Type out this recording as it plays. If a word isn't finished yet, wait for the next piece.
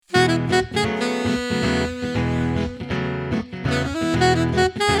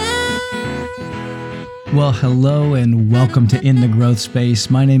Well, hello and welcome to In the Growth Space.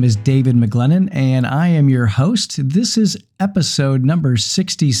 My name is David McGlennon and I am your host. This is episode number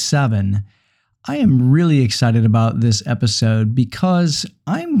 67. I am really excited about this episode because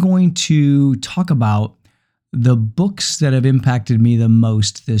I'm going to talk about the books that have impacted me the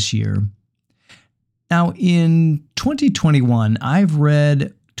most this year. Now, in 2021, I've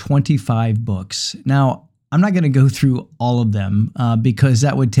read 25 books. Now, I'm not going to go through all of them because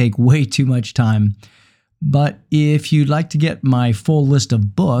that would take way too much time. But if you'd like to get my full list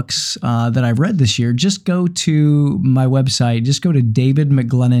of books that I've read this year, just go to my website. Just go to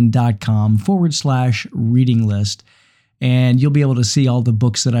davidmcglennon.com/reading list, and you'll be able to see all the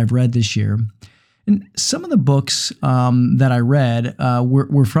books that I've read this year. And some of the books that I read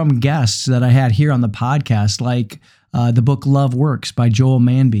were from guests that I had here on the podcast, like the book Love Works by Joel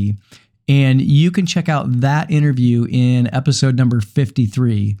Manby. And you can check out that interview in episode number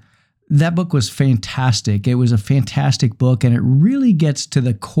 53. That book was fantastic. It was a fantastic book, and it really gets to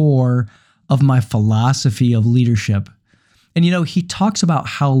the core of my philosophy of leadership. And, you know, he talks about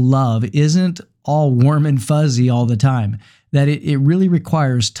how love isn't all warm and fuzzy all the time, that it really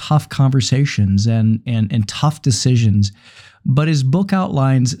requires tough conversations and tough decisions. But his book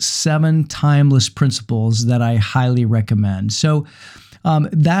outlines 7 timeless principles that I highly recommend. So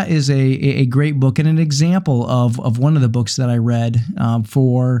that is a great book and an example of one of the books that I read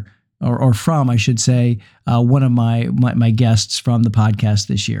from, I should say, one of my guests from the podcast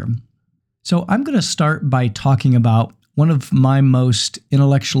this year. So I'm going to start by talking about one of my most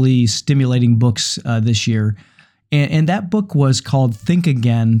intellectually stimulating books this year. And that book was called Think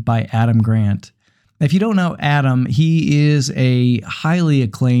Again by Adam Grant. If you don't know Adam, he is a highly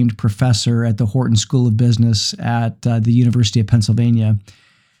acclaimed professor at the Wharton School of Business at the University of Pennsylvania.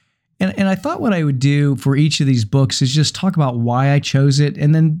 And I thought what I would do for each of these books is just talk about why I chose it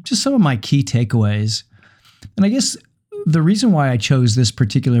and then just some of my key takeaways. And I guess the reason why I chose this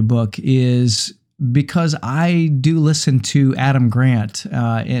particular book is because I do listen to Adam Grant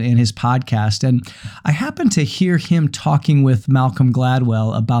in his podcast. And I happened to hear him talking with Malcolm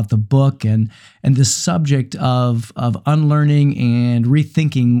Gladwell about the book and the subject of unlearning and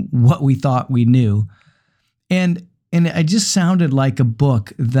rethinking what we thought we knew. And it just sounded like a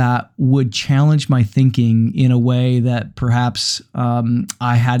book that would challenge my thinking in a way that perhaps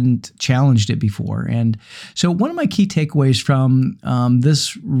I hadn't challenged it before. And so one of my key takeaways from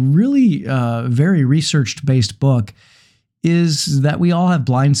this really very research-based book is that we all have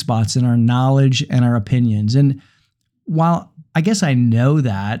blind spots in our knowledge and our opinions. And while I guess I know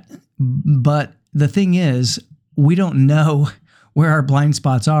that, but the thing is, we don't know where our blind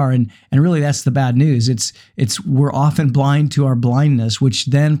spots are. And really that's the bad news. It's we're often blind to our blindness, which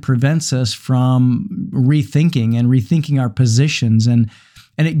then prevents us from rethinking our positions. And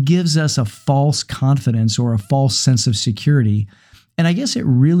it gives us a false confidence or a false sense of security. And I guess it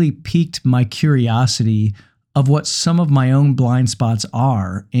really piqued my curiosity of what some of my own blind spots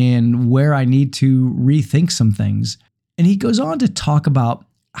are and where I need to rethink some things. And he goes on to talk about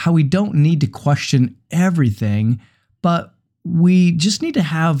how we don't need to question everything, but we just need to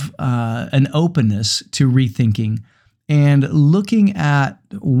have an openness to rethinking and looking at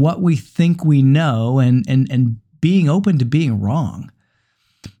what we think we know and being open to being wrong.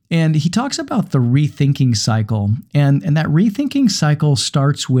 And he talks about the rethinking cycle, and that rethinking cycle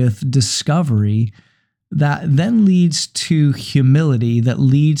starts with discovery that then leads to humility, that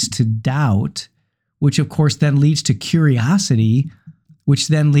leads to doubt, which of course then leads to curiosity, which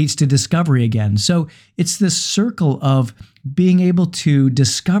then leads to discovery again. So it's this circle of being able to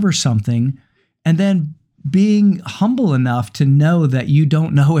discover something and then being humble enough to know that you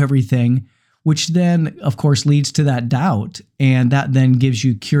don't know everything, which then, of course, leads to that doubt. And that then gives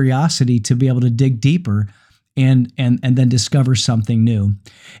you curiosity to be able to dig deeper and then discover something new.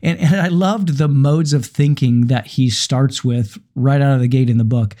 And I loved the modes of thinking that he starts with right out of the gate in the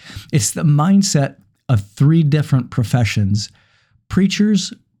book. It's the mindset of 3 different professions: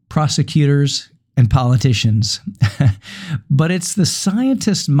 preachers, prosecutors, and politicians. But it's the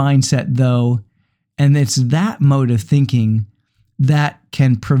scientist mindset, though, and it's that mode of thinking that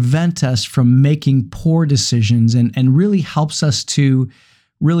can prevent us from making poor decisions and really helps us to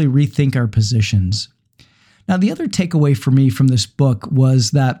really rethink our positions. Now, the other takeaway for me from this book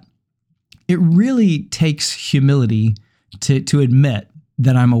was that it really takes humility to admit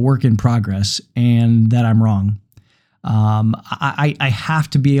that I'm a work in progress and that I'm wrong. I have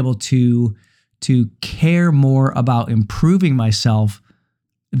to be able to care more about improving myself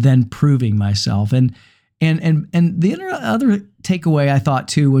than proving myself. And the other takeaway I thought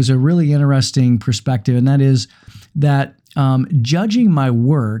too was a really interesting perspective, and that is that judging my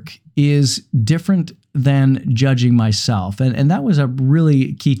work is different than judging myself. And that was a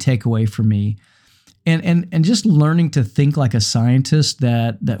really key takeaway for me. And just learning to think like a scientist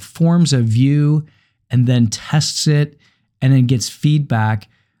that forms a view and then tests it and then gets feedback.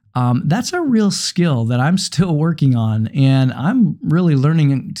 That's a real skill that I'm still working on. And I'm really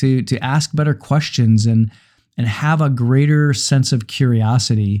learning to ask better questions and have a greater sense of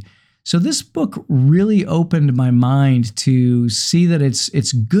curiosity. So this book really opened my mind to see that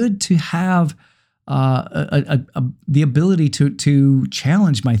it's good to have the ability to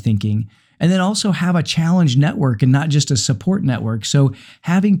challenge my thinking, and then also have a challenge network and not just a support network. So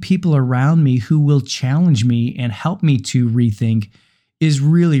having people around me who will challenge me and help me to rethink is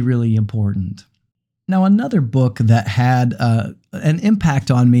really, really important. Now, another book that had an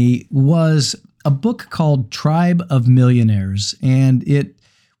impact on me was a book called Tribe of Millionaires, and it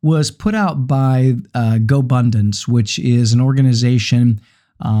was put out by GoBundance, which is an organization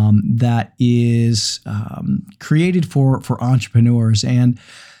that is created for entrepreneurs. And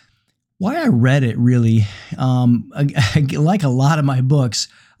why I read it really, like a lot of my books,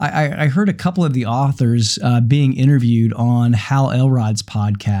 I heard a couple of the authors being interviewed on Hal Elrod's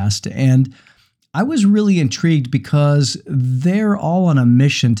podcast, and I was really intrigued because they're all on a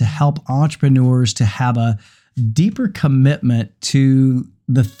mission to help entrepreneurs to have a deeper commitment to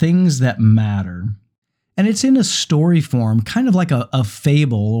the things that matter. And it's in a story form, kind of like a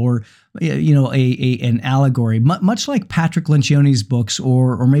fable or an allegory, much like Patrick Lencioni's books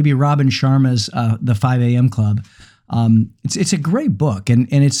or maybe Robin Sharma's The 5 a.m. Club. It's a great book and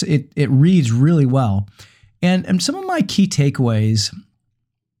it reads really well. And some of my key takeaways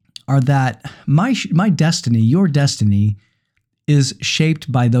are that my destiny, your destiny, is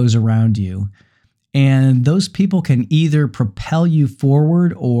shaped by those around you. And those people can either propel you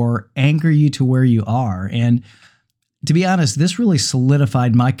forward or anchor you to where you are. And to be honest, this really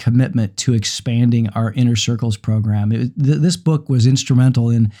solidified my commitment to expanding our Inner Circles program. This book was instrumental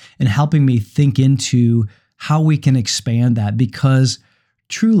in helping me think into how we can expand that, because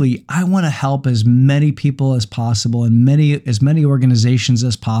truly, I want to help as many people as possible and as many organizations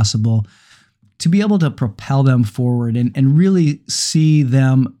as possible to be able to propel them forward and really see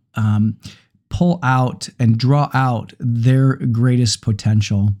them pull out and draw out their greatest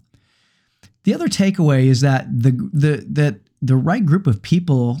potential. The other takeaway is that the right group of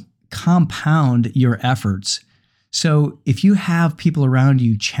people compound your efforts. So if you have people around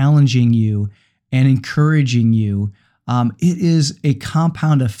you challenging you and encouraging you, it is a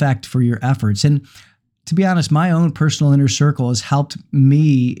compound effect for your efforts. And to be honest, my own personal inner circle has helped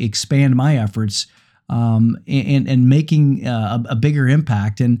me expand my efforts and making a bigger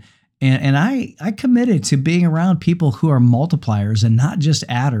impact. And I committed to being around people who are multipliers and not just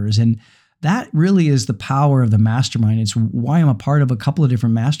adders. And that really is the power of the mastermind. It's why I'm a part of a couple of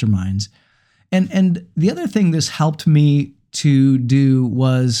different masterminds. And the other thing this helped me to do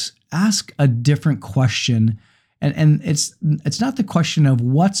was ask a different question. And it's not the question of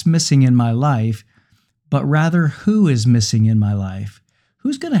what's missing in my life, but rather who is missing in my life.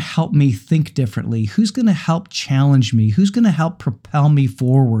 Who's going to help me think differently? Who's going to help challenge me? Who's going to help propel me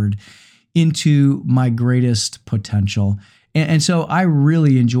forward into my greatest potential? And so I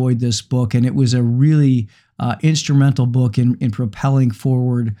really enjoyed this book, and it was a really instrumental book in propelling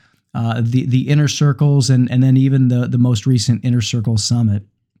forward the Inner Circles and then even the most recent Inner Circle Summit.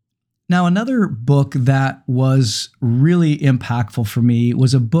 Now, another book that was really impactful for me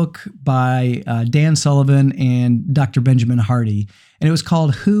was a book by Dan Sullivan and Dr. Benjamin Hardy, and it was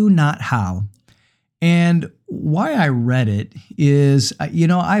called Who, Not How. And why I read it is,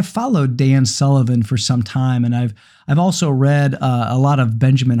 I've followed Dan Sullivan for some time, and I've also read a lot of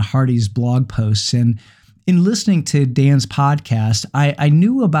Benjamin Hardy's blog posts. And in listening to Dan's podcast, I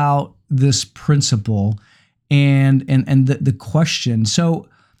knew about this principle and the question. So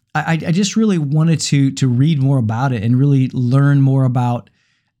I just really wanted to read more about it and really learn more about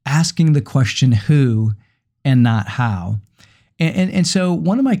asking the question who and not how. And so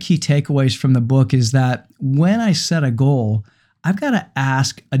one of my key takeaways from the book is that when I set a goal, I've got to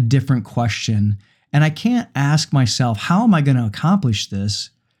ask a different question. And I can't ask myself, how am I going to accomplish this?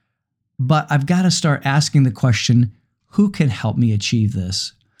 But I've got to start asking the question, who can help me achieve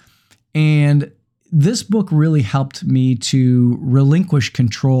this? And this book really helped me to relinquish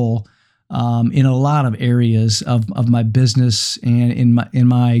control in a lot of areas of my business and in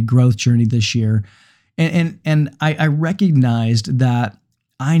my growth journey this year. And I recognized that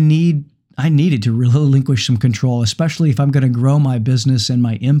I needed to relinquish some control, especially if I'm going to grow my business and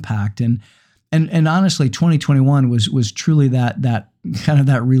my impact. And honestly, 2021 was truly that kind of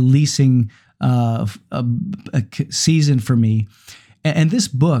that releasing season for me. And this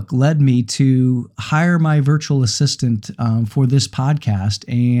book led me to hire my virtual assistant for this podcast.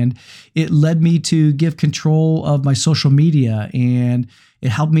 And it led me to give control of my social media. And it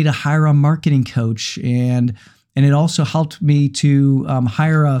helped me to hire a marketing coach. And it also helped me to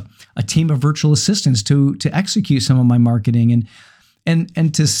hire a team of virtual assistants to execute some of my marketing.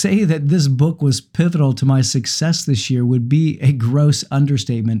 And to say that this book was pivotal to my success this year would be a gross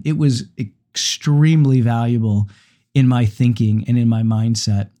understatement. It was extremely valuable in my thinking and in my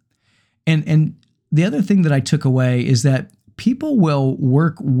mindset. And the other thing that I took away is that people will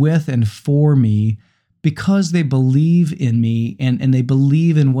work with and for me because they believe in me and they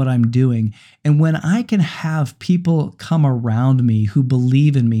believe in what I'm doing. And when I can have people come around me who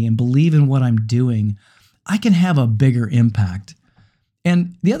believe in me and believe in what I'm doing, I can have a bigger impact.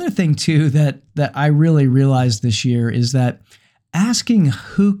 And the other thing too that I really realized this year is that asking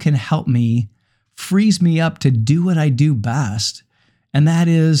who can help me frees me up to do what I do best, and that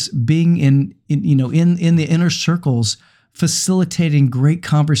is being in the inner circles, facilitating great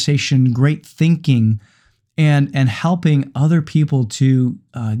conversation, great thinking, and helping other people to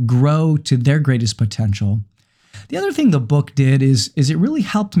grow to their greatest potential. The other thing the book did is it really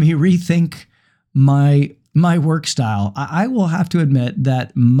helped me rethink my work style. I will have to admit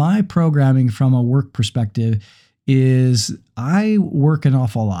that my programming from a work perspective is I work an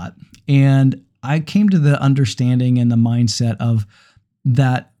awful lot, and I came to the understanding and the mindset of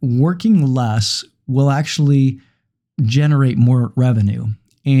that working less will actually generate more revenue.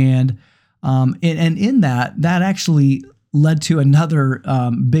 And in that actually led to another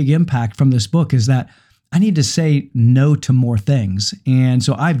big impact from this book, is that I need to say no to more things. And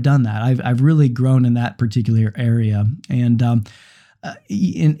so I've done that. I've really grown in that particular area. And also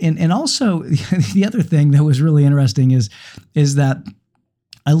the other thing that was really interesting is that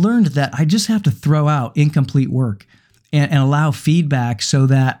I learned that I just have to throw out incomplete work and allow feedback so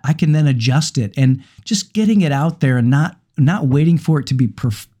that I can then adjust it, and just getting it out there and not waiting for it to be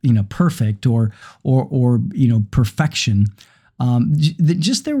perfect or perfection.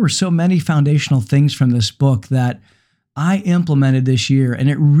 There were so many foundational things from this book that I implemented this year, and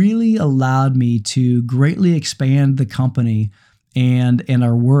it really allowed me to greatly expand the company and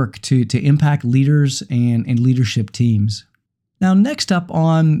our work to impact leaders and leadership teams. Now, next up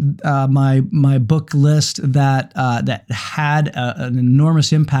on my book list that had an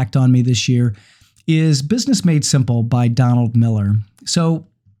enormous impact on me this year is Business Made Simple by Donald Miller. So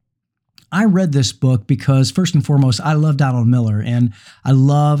I read this book because, first and foremost, I love Donald Miller, and I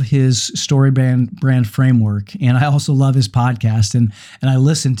love his story brand framework, and I also love his podcast, and I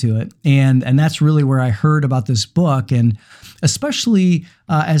listen to it, and that's really where I heard about this book. And especially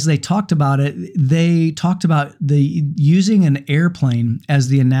as they talked about it, they talked about using an airplane as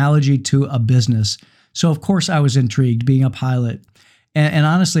the analogy to a business. So of course I was intrigued, being a pilot. And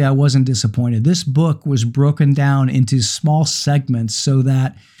honestly, I wasn't disappointed. This book was broken down into small segments so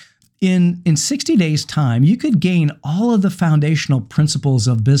that in 60 days' time, you could gain all of the foundational principles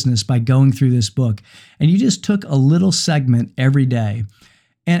of business by going through this book. And you just took a little segment every day.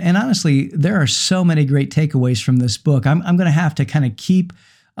 And honestly, there are so many great takeaways from this book. I'm going to have to kind of keep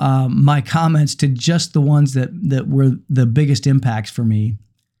my comments to just the ones that were the biggest impacts for me.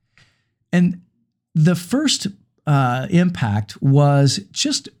 And the first impact was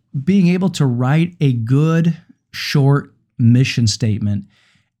just being able to write a good, short mission statement.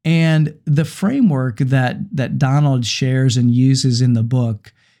 And the framework that Donald shares and uses in the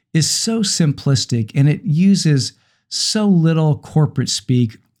book is so simplistic, and it uses so little corporate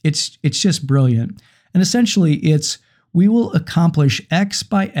speak. It's just brilliant. And essentially it's, we will accomplish X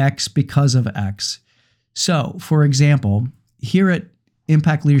by X because of X. So, for example, here at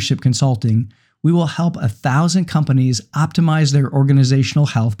Impact Leadership Consulting, we will help 1,000 companies optimize their organizational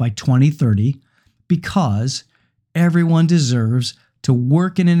health by 2030 because everyone deserves to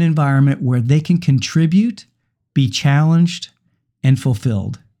work in an environment where they can contribute, be challenged, and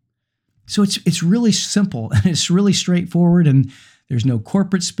fulfilled. So it's really simple, and it's really straightforward, and there's no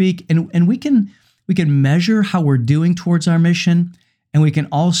corporate speak, and we can measure how we're doing towards our mission, and we can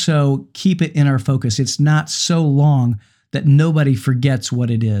also keep it in our focus. It's not so long that nobody forgets what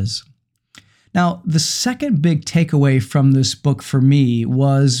it is. Now, the second big takeaway from this book for me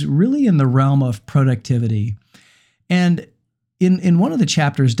was really in the realm of productivity. And in one of the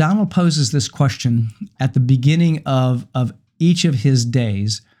chapters, Donald poses this question at the beginning of each of his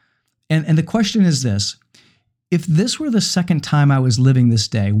days. And the question is this: if this were the second time I was living this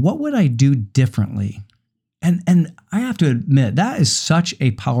day, what would I do differently? And I have to admit, that is such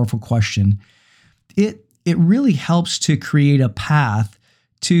a powerful question. It really helps to create a path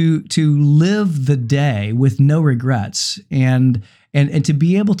to live the day with no regrets and to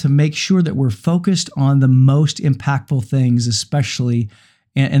be able to make sure that we're focused on the most impactful things, especially,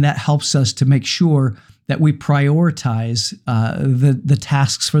 and that helps us to make sure that we prioritize the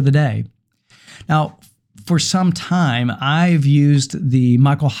tasks for the day. Now, for some time, I've used the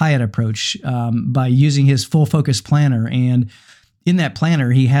Michael Hyatt approach by using his full focus planner. And in that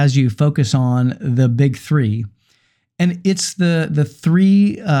planner, he has you focus on the big three. And it's the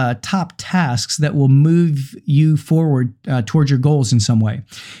three top tasks that will move you forward towards your goals in some way.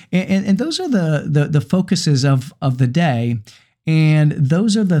 And those are the focuses of the day. And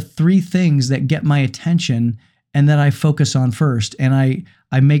those are the three things that get my attention and that I focus on first. And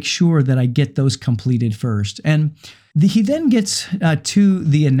I make sure that I get those completed first. And he then gets to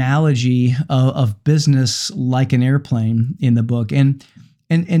the analogy of business like an airplane in the book. And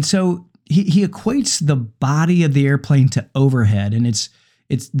so he equates the body of the airplane to overhead. And it's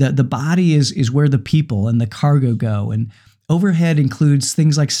the body is where the people and the cargo go. And overhead includes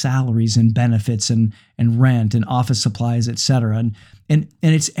things like salaries and benefits and rent and office supplies, et cetera. And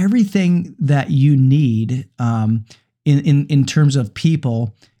it's everything that you need in terms of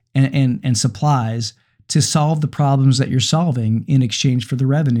people and supplies to solve the problems that you're solving in exchange for the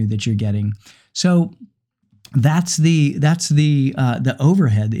revenue that you're getting. So that's the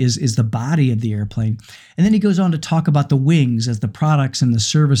overhead is the body of the airplane. And then he goes on to talk about the wings as the products and the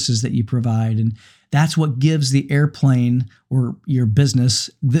services that you provide. And that's what gives the airplane or your business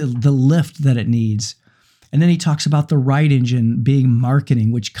the lift that it needs. And then he talks about the right engine being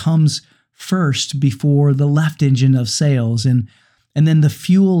marketing, which comes first before the left engine of sales. And then the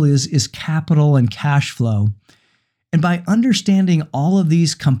fuel is capital and cash flow. And by understanding all of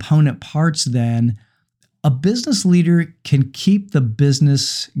these component parts, then a business leader can keep the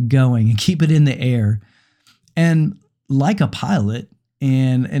business going and keep it in the air. And like a pilot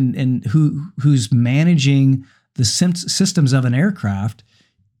and who's managing the systems of an aircraft,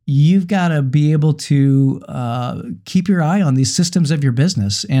 you've got to be able to keep your eye on these systems of your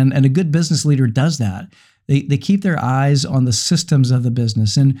business. And a good business leader does that. They keep their eyes on the systems of the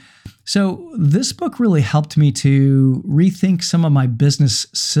business. And so this book really helped me to rethink some of my business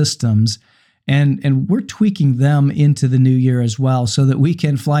systems. And we're tweaking them into the new year as well, so that we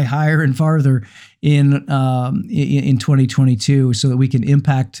can fly higher and farther in 2022, so that we can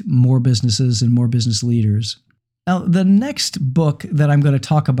impact more businesses and more business leaders. Now, the next book that I'm going to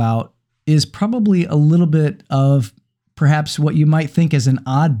talk about is probably a little bit of perhaps what you might think is an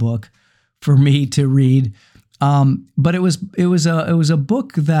odd book for me to read, but it was a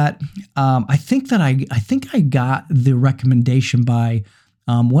book that I think I got the recommendation by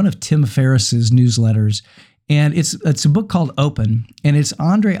one of Tim Ferriss's newsletters, and it's a book called Open, and it's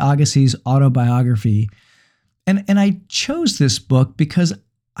Andre Agassi's autobiography. And I chose this book because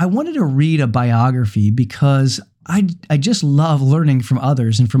I wanted to read a biography, because I just love learning from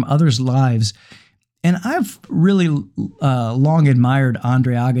others and from others' lives. And I've really long admired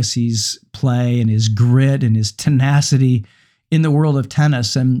Andre Agassi's play and his grit and his tenacity in the world of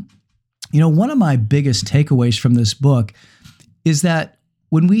tennis. And one of my biggest takeaways from this book is that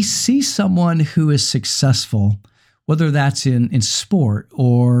when we see someone who is successful, whether that's in sport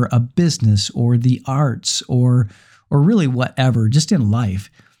or a business or the arts or really whatever, just in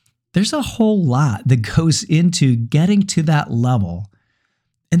life, there's a whole lot that goes into getting to that level.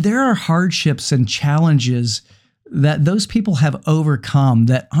 And there are hardships and challenges that those people have overcome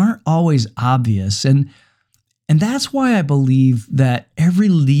that aren't always obvious. And that's why I believe that every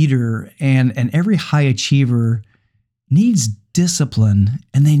leader and every high achiever needs discipline,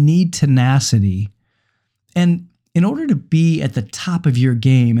 and they need tenacity. And in order to be at the top of your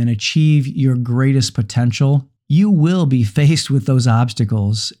game and achieve your greatest potential, you will be faced with those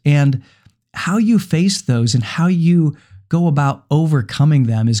obstacles. And how you face those and how you go about overcoming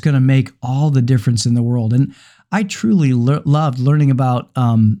them is going to make all the difference in the world. And I truly loved learning about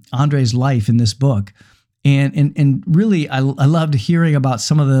Andre's life in this book. And really, I loved hearing about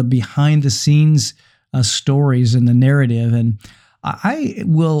some of the behind the scenes stories in the narrative. And I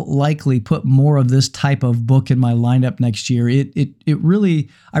will likely put more of this type of book in my lineup next year. It really,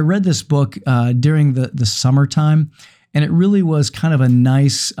 I read this book during the summertime, and it really was kind of a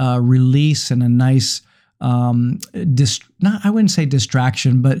nice release and a nice, I wouldn't say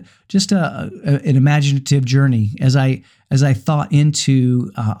distraction, but just an imaginative journey as I thought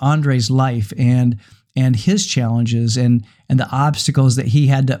into Andre's life and his challenges and the obstacles that he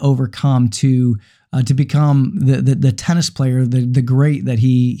had to overcome to become the tennis player, the great that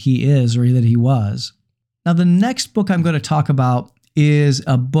he is, or that he was. Now, the next book I'm going to talk about is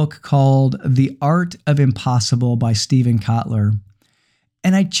a book called The Art of Impossible by Steven Kotler.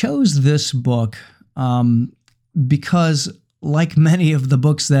 And I chose this book because, like many of the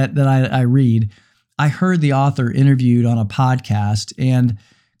books that I read, I heard the author interviewed on a podcast and,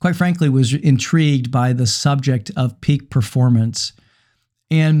 quite frankly, was intrigued by the subject of peak performance.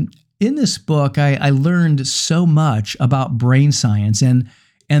 And in this book, I learned so much about brain science and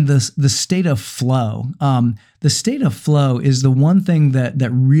the state of flow. The state of flow is the one thing that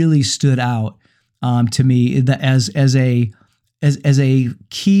really stood out to me that as a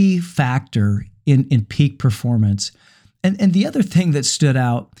key factor in peak performance. And the other thing that stood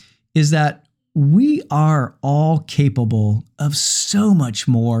out is that we are all capable of so much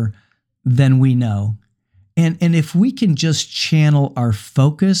more than we know. And if we can just channel our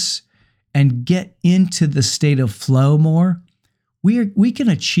focus and get into the state of flow more, we can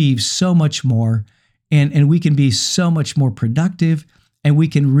achieve so much more, and we can be so much more productive, and we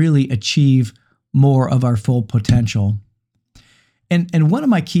can really achieve more of our full potential. And one of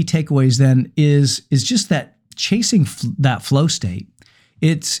my key takeaways then is just that chasing that flow state.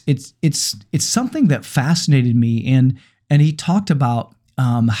 It's something that fascinated me, and he talked about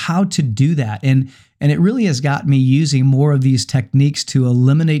how to do that, and it really has got me using more of these techniques to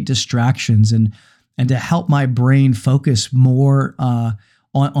eliminate distractions and to help my brain focus more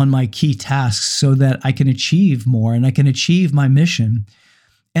on my key tasks so that I can achieve more and I can achieve my mission.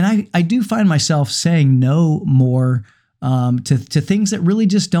 And I do find myself saying no more to things that really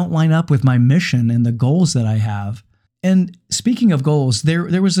just don't line up with my mission and the goals that I have. And speaking of goals,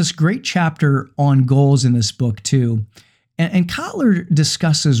 there was this great chapter on goals in this book too. And Kotler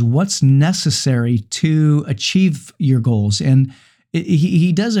discusses what's necessary to achieve your goals. And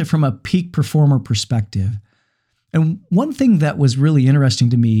he does it from a peak performer perspective. And one thing that was really interesting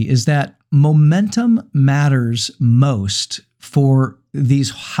to me is that momentum matters most for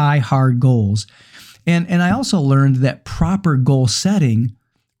these high, hard goals. And I also learned that proper goal setting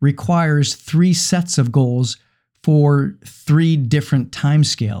requires 3 sets of goals for 3 different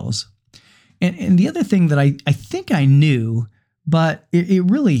timescales. And the other thing that I think I knew, but it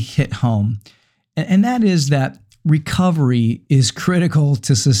really hit home, and that is that recovery is critical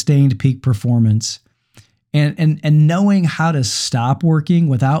to sustained peak performance. And knowing how to stop working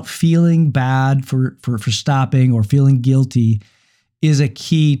without feeling bad for stopping or feeling guilty is a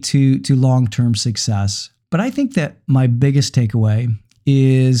key to long-term success. But I think that my biggest takeaway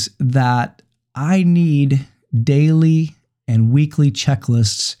is that I need daily and weekly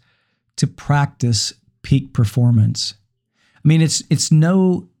checklists to practice peak performance. I mean, it's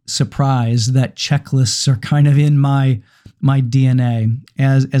no surprise that checklists are kind of in my DNA.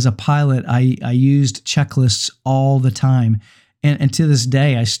 As a pilot, I used checklists all the time. And to this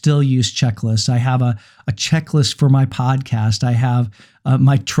day, I still use checklists. I have a checklist for my podcast. I have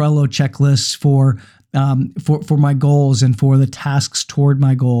my Trello checklists for my goals and for the tasks toward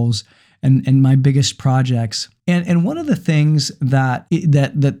my goals and my biggest projects. And one of the things that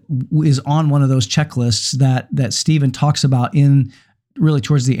is on one of those checklists that Stephen talks about in really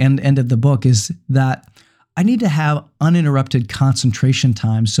towards the end of the book is that I need to have uninterrupted concentration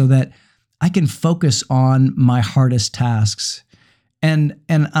time so that I can focus on my hardest tasks. And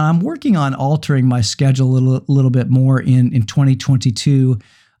I'm working on altering my schedule a little bit more in 2022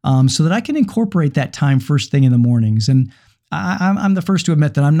 so that I can incorporate that time first thing in the mornings. And I'm the first to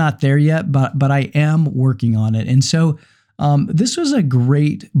admit that I'm not there yet, but I am working on it. And so this was a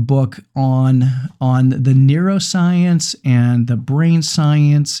great book on the neuroscience and the brain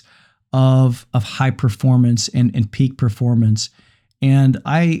science of high performance and peak performance. And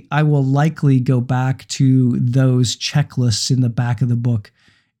I will likely go back to those checklists in the back of the book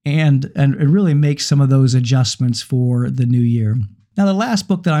and really make some of those adjustments for the new year. Now, the last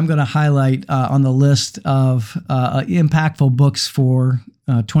book that I'm going to highlight on the list of impactful books for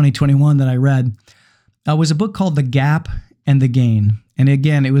 2021 that I read was a book called The Gap and the Gain. And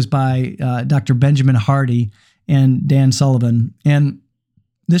again, it was by Dr. Benjamin Hardy and Dan Sullivan. And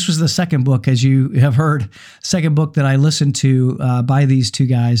this was the second book, as you have heard, second book that I listened to by these two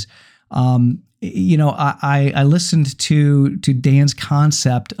guys. I listened to Dan's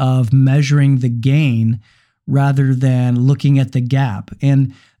concept of measuring the gain rather than looking at the gap.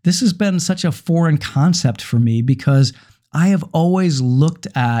 And this has been such a foreign concept for me because I have always looked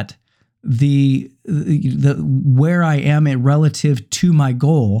at the where I am relative to my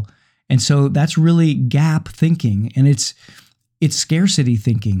goal. And so that's really gap thinking, and it's scarcity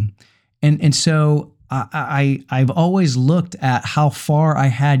thinking. And so I've always looked at how far I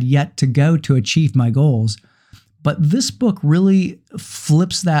had yet to go to achieve my goals. But this book really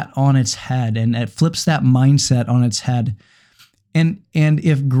flips that on its head, and it flips that mindset on its head. And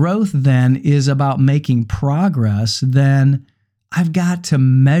if growth then is about making progress, then I've got to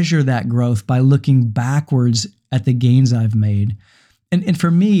measure that growth by looking backwards at the gains I've made. And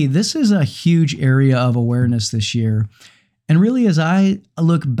for me, this is a huge area of awareness this year. And really, as I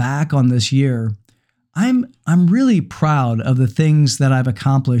look back on this year, I'm really proud of the things that I've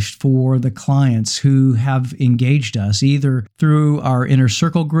accomplished for the clients who have engaged us, either through our inner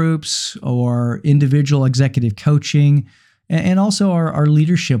circle groups or individual executive coaching, and also our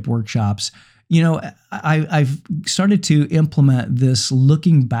leadership workshops. I've started to implement this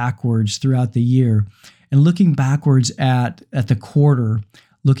looking backwards throughout the year, and looking backwards at the quarter,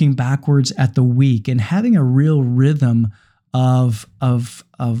 looking backwards at the week, and having a real rhythm of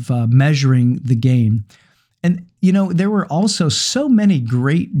measuring the gain. And there were also so many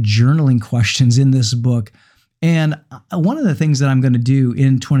great journaling questions in this book. And one of the things that I'm going to do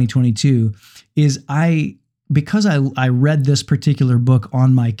in 2022 is because I read this particular book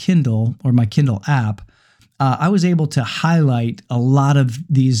on my Kindle or my Kindle app, I was able to highlight a lot of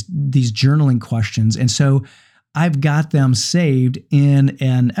these journaling questions. And so I've got them saved in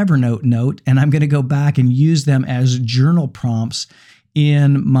an Evernote note, and I'm going to go back and use them as journal prompts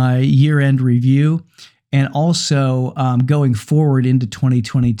in my year-end review. And also going forward into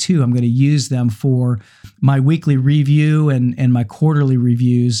 2022, I'm going to use them for my weekly review and my quarterly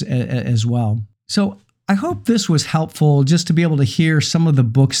reviews as well. So I hope this was helpful, just to be able to hear some of the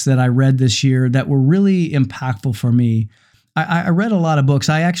books that I read this year that were really impactful for me. I read a lot of books.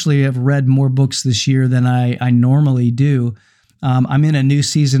 I actually have read more books this year than I normally do. I'm in a new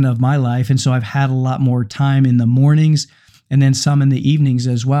season of my life, and so I've had a lot more time in the mornings and then some in the evenings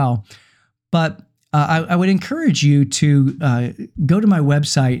as well. But I would encourage you to go to my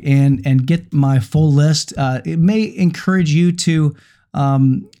website and get my full list. It may encourage you to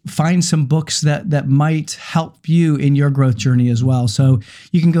find some books that might help you in your growth journey as well. So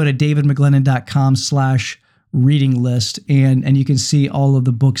you can go to davidmcglennon.com/reading list, and you can see all of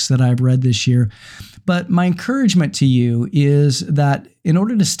the books that I've read this year. But my encouragement to you is that in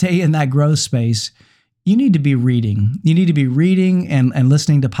order to stay in that growth space, you need to be reading. You need to be reading and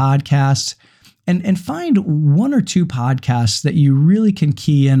listening to podcasts. And find one or two podcasts that you really can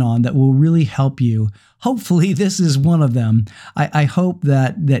key in on that will really help you. Hopefully, this is one of them. I hope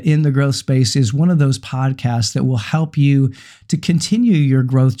that In the Growth Space is one of those podcasts that will help you to continue your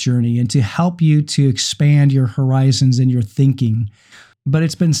growth journey and to help you to expand your horizons and your thinking. But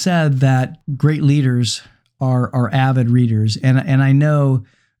it's been said that great leaders are avid readers. And I know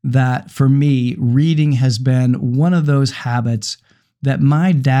that for me, reading has been one of those habits that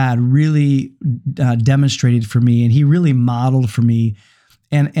my dad really demonstrated for me, and he really modeled for me.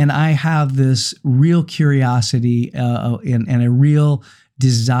 And I have this real curiosity and a real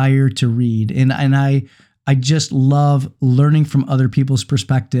desire to read. And I just love learning from other people's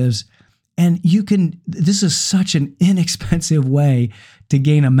perspectives. And this is such an inexpensive way to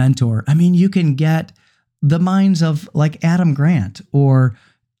gain a mentor. I mean, you can get the minds of like Adam Grant or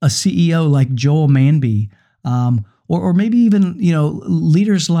a CEO like Joel Manby, or maybe even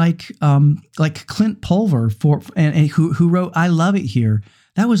leaders like Clint Pulver and who wrote "I Love It Here."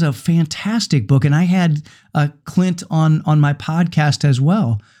 That was a fantastic book, and I had Clint on my podcast as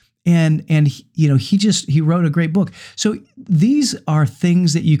well. And he wrote a great book. So these are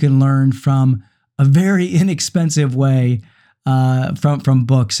things that you can learn from a very inexpensive way from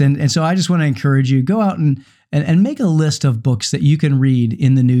books. And so I just want to encourage you, go out and make a list of books that you can read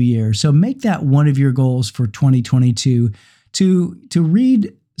in the new year. So make that one of your goals for 2022 to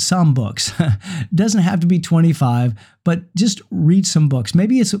read some books. It doesn't have to be 25, but just read some books.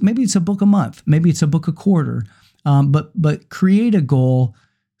 Maybe it's a book a month. Maybe it's a book a quarter. But create a goal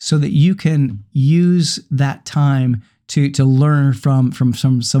so that you can use that time to learn from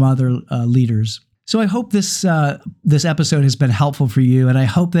some other leaders. So I hope this episode has been helpful for you, and I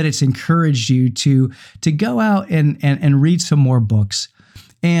hope that it's encouraged you to go out and read some more books.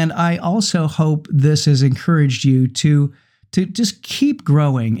 And I also hope this has encouraged you to just keep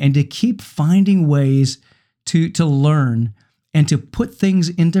growing and to keep finding ways to learn and to put things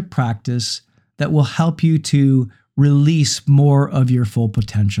into practice that will help you to release more of your full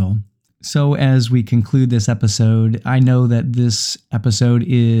potential. So as we conclude this episode, I know that this episode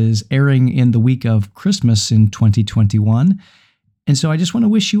is airing in the week of Christmas in 2021. And so I just want to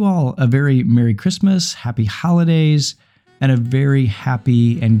wish you all a very Merry Christmas, Happy Holidays, and a very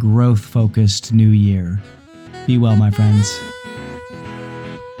happy and growth-focused New Year. Be well, my friends.